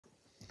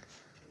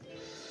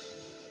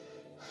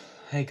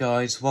Hey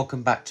guys,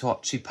 welcome back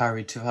to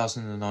Parry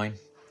 2009,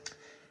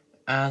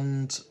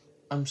 and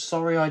I'm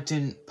sorry I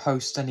didn't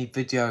post any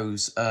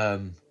videos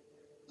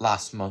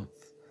last month.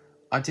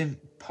 I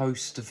didn't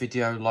post a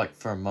video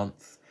for a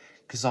month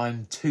because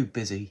I'm too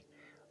busy.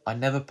 I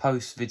never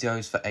post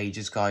videos for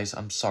ages, guys.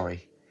 I'm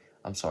sorry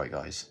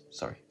guys,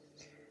 sorry.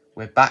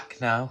 We're back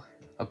now.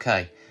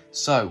 Okay,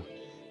 so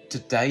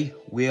today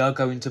we are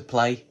going to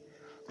play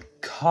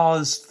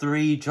Cars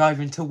 3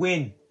 Driving to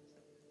Win.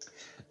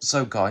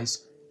 So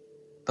guys,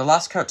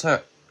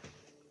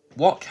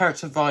 what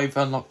character I've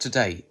unlocked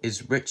today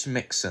is Rich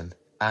Mixon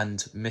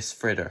and Miss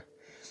Fritter.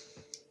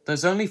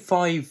 There's only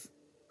 5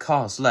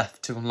 cars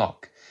left to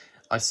unlock.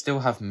 I still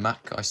have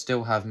Mack, I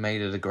still have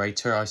Maida the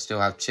Greater, I still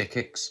have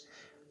Chickix,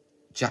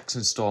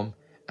 Jackson Storm,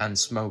 and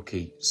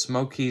Smokey.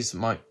 Smokey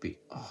might be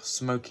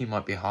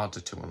harder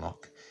to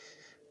unlock.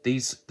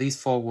 These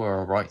 4 were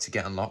alright to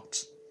get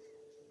unlocked.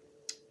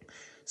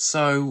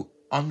 So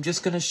I'm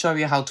just gonna show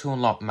you how to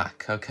unlock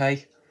Mack,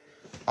 okay?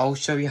 I'll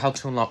show you how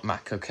to unlock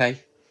Mack,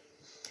 okay?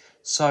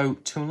 So,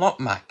 to unlock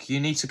Mack, you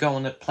need to go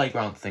on the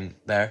playground thing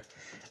there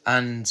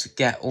and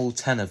get all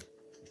 10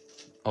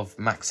 of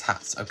Mack's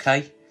hats,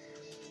 okay?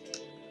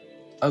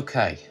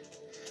 Okay.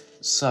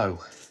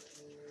 So,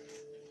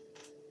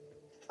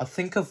 I've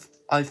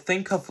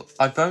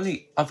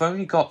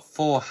only got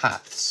 4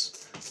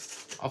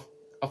 hats.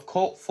 I've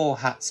caught 4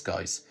 hats,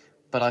 guys,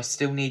 but I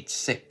still need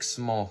 6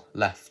 more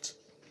left.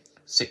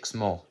 6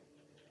 more.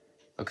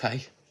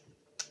 Okay?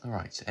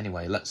 Alright,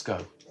 anyway, let's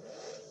go.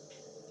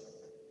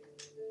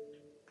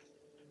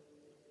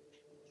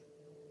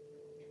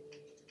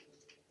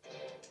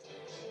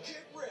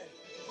 Get ready.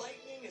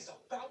 Lightning is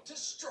about to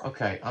strike.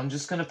 Okay, I'm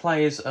just gonna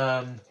play as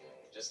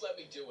Just let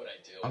me do what I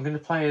do. I'm gonna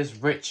play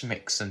as Rich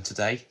Mixon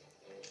today.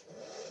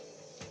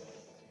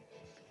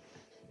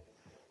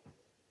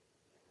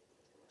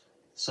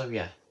 So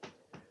yeah.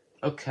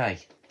 Okay.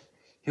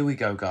 Here we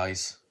go,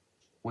 guys.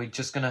 We're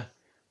just gonna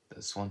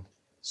this one.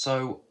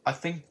 So I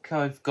think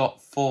I've got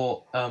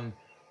 4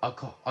 I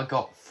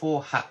got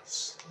 4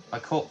 hats. I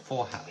caught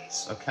 4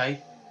 hats,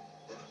 okay?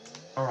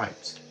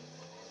 Alright.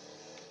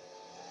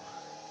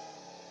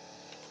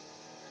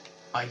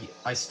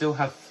 I still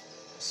have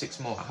 6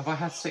 more. Have I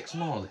had 6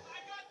 more?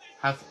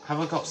 Have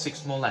I got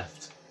 6 more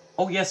left?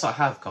 Oh yes, I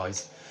have,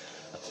 guys.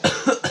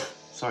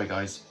 Sorry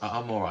guys,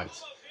 I'm alright.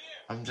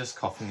 I'm just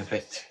coughing a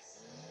bit.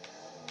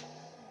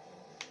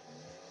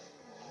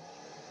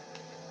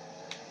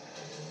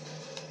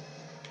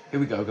 Here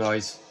we go,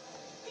 guys.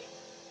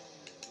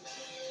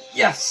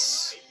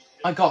 Yes!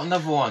 I got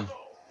another one.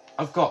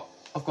 I've got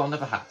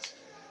another hat.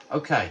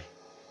 Okay.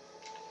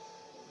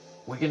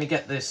 We're gonna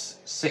get this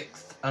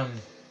 6th,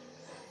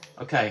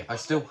 okay, I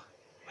still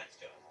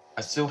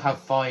have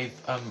 5,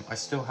 I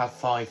still have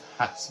 5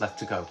 hats left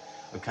to go.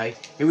 Okay,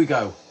 here we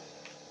go.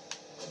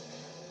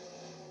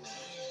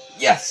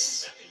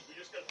 Yes!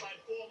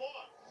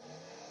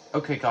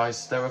 Okay,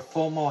 guys, there are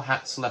 4 more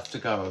hats left to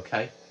go,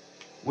 okay?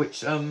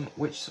 Which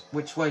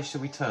way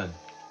should we turn?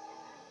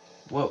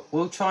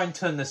 We'll try and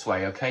turn this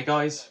way, okay,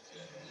 guys?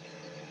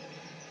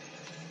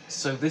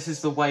 So this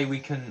is the way we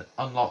can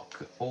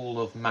unlock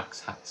all of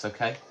Mack's hats,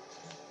 okay?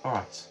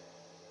 Alright.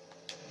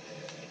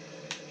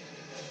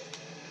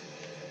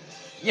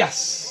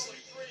 Yes!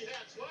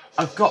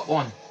 I've got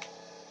one!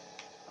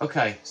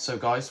 Okay, so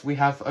guys, we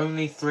have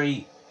only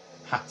 3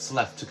 hats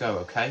left to go,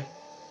 okay?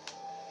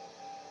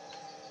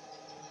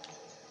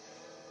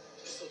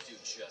 This'll do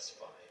just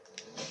fine.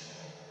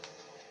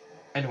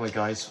 Anyway,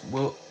 guys,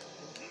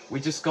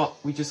 we just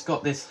got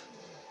this.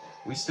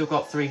 We still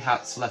got 3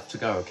 hats left to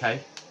go,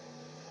 okay?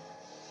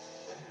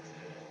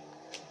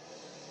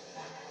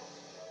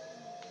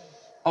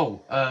 Oh,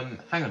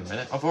 hang on a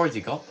minute. I've already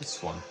got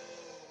this one.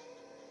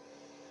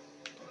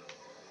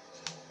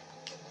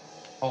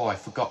 Oh, I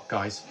forgot,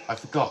 guys. I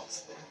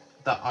forgot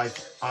that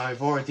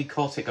I've already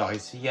caught it,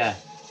 guys. Yeah.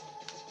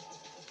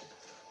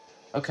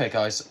 Okay,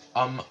 guys.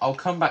 I'll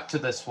come back to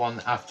this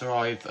one after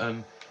I've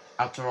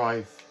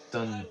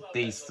done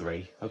these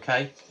 3.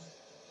 Okay.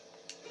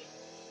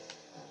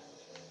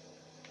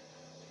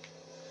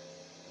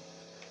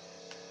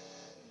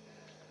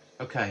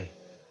 Okay.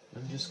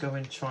 Let me just go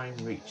and try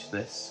and reach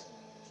this.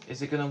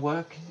 Is it gonna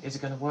work? Is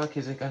it gonna work?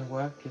 Is it gonna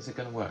work? Is it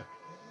gonna work?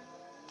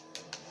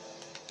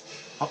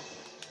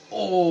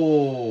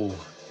 Oh!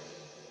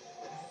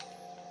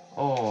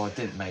 Oh,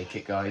 didn't make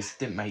it, guys.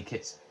 Didn't make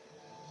it.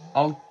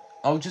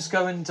 I'll just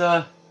go and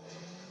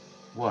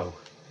whoa.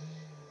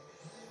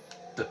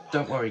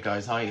 Don't worry,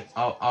 guys.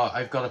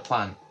 I've got a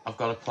plan. I've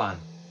got a plan.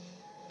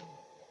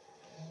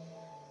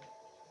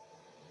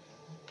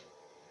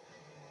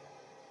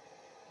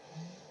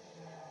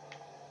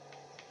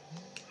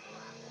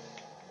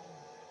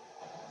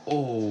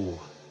 Oh.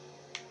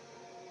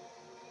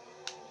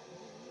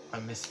 I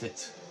missed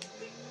it.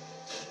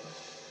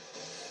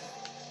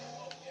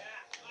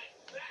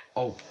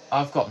 Oh,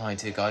 I've got an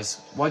idea, guys.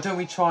 Why don't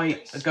we try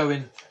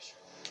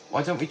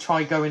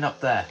going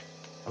up there?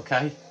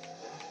 Okay?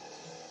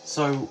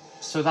 So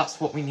that's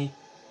what we need.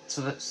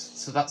 So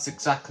that's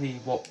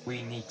exactly what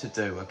we need to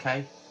do,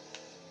 okay?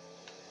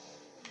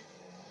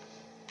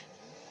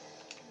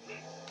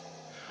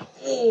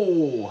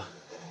 Oh!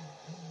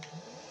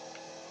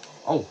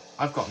 Oh,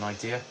 I've got an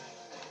idea.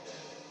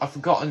 I've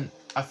forgotten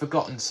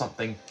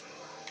something.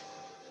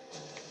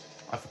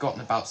 I've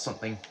forgotten about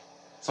something.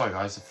 Sorry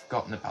guys, I've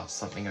forgotten about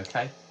something,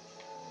 okay?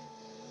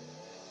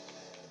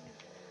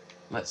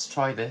 Let's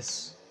try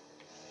this.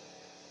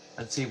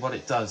 And see what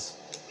it does.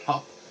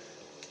 Hop.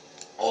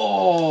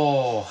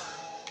 Oh!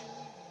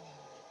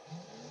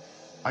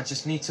 I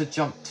just need to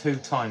jump 2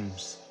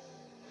 times.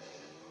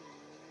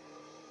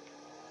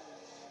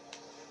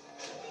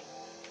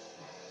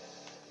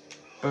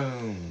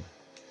 Boom.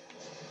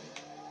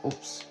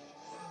 Oops.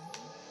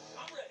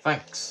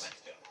 Thanks.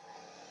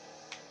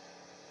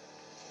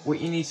 What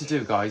you need to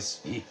do,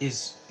 guys,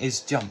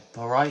 is jump,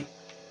 alright?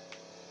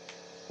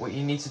 What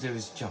you need to do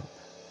is jump.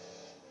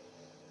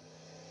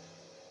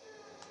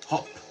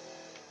 Hop.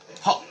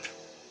 Hop.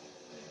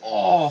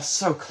 Oh,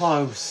 so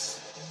close.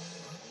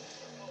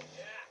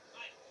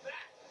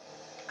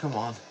 Come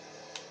on.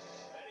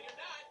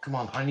 Come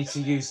on, I need to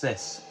use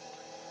this.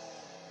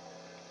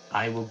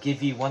 I will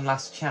give you one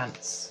last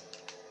chance.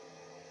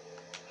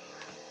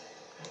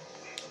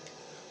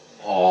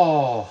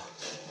 Oh!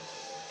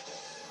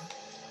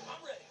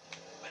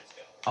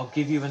 I'll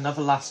give you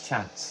another last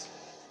chance.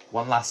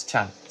 One last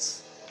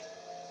chance.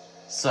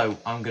 So,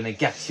 I'm gonna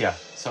get you.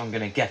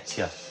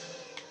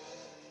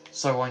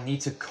 So, I need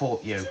to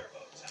court you.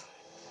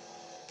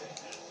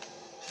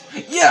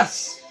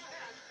 Yes!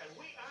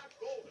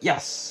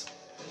 Yes!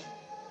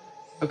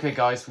 Okay,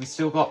 guys, we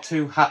still got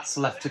 2 hats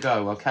left to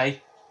go,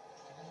 okay?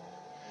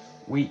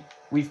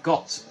 We've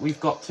got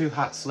 2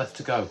 hats left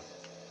to go.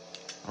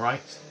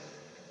 Alright?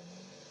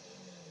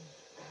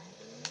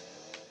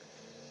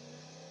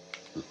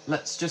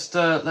 Let's just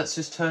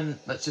doing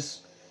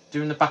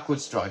the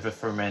backwards driver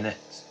for a minute.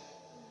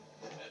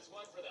 That's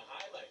one for the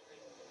highlight reel.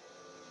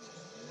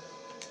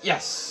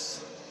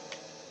 Yes!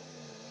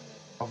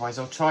 Otherwise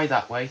I'll try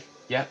that way,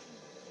 yep.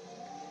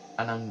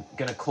 And I'm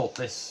gonna court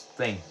this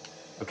thing.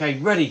 Okay,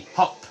 ready,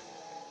 hop!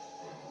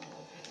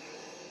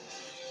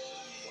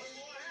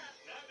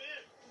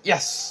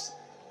 Yes!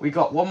 We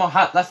got 1 more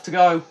hat left to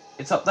go.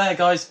 It's up there,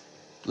 guys.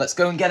 Let's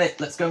go and get it,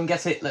 let's go and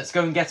get it, let's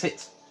go and get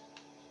it.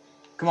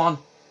 Come on.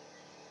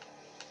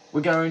 We're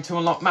going to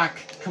unlock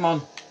Mack. Come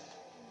on.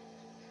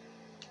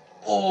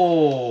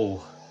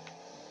 Oh.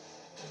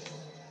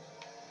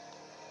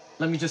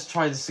 Let me just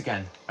try this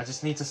again. I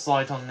just need to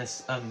slide on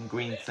this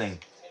green thing.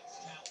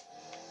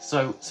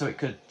 So it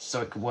could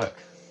work.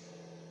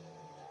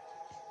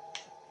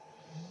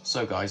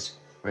 So guys,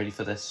 ready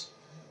for this?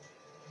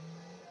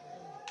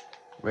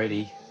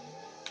 Ready.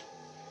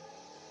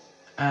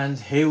 And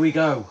here we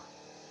go.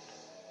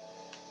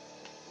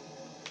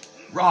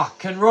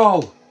 Rock and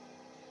roll.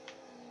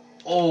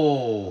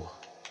 Oh.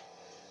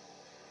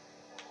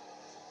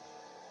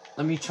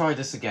 Let me try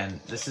this again.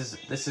 This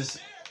isn't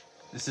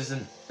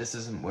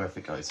worth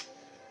it, guys.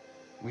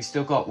 We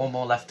still got 1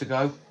 more left to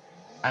go,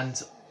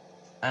 and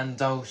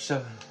I'll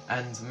show,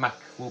 and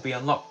Mack will be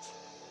unlocked.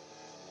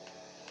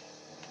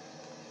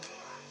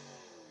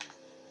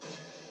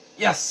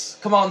 Yes,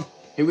 come on.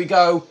 Here we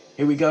go.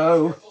 Here we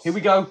go. Here we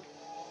go.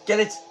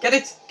 Get it. Get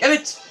it. Get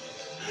it.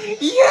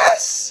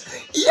 Yes.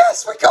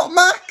 Yes, we got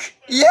Mack.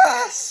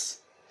 Yes.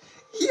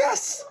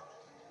 Yes!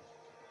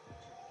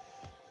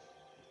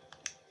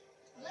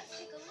 Let's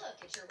take a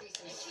look at your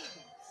recent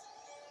achievements.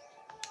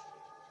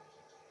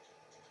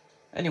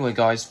 Anyway,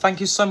 guys,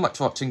 thank you so much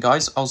for watching,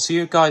 guys. I'll see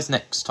you guys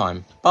next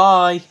time.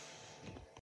 Bye!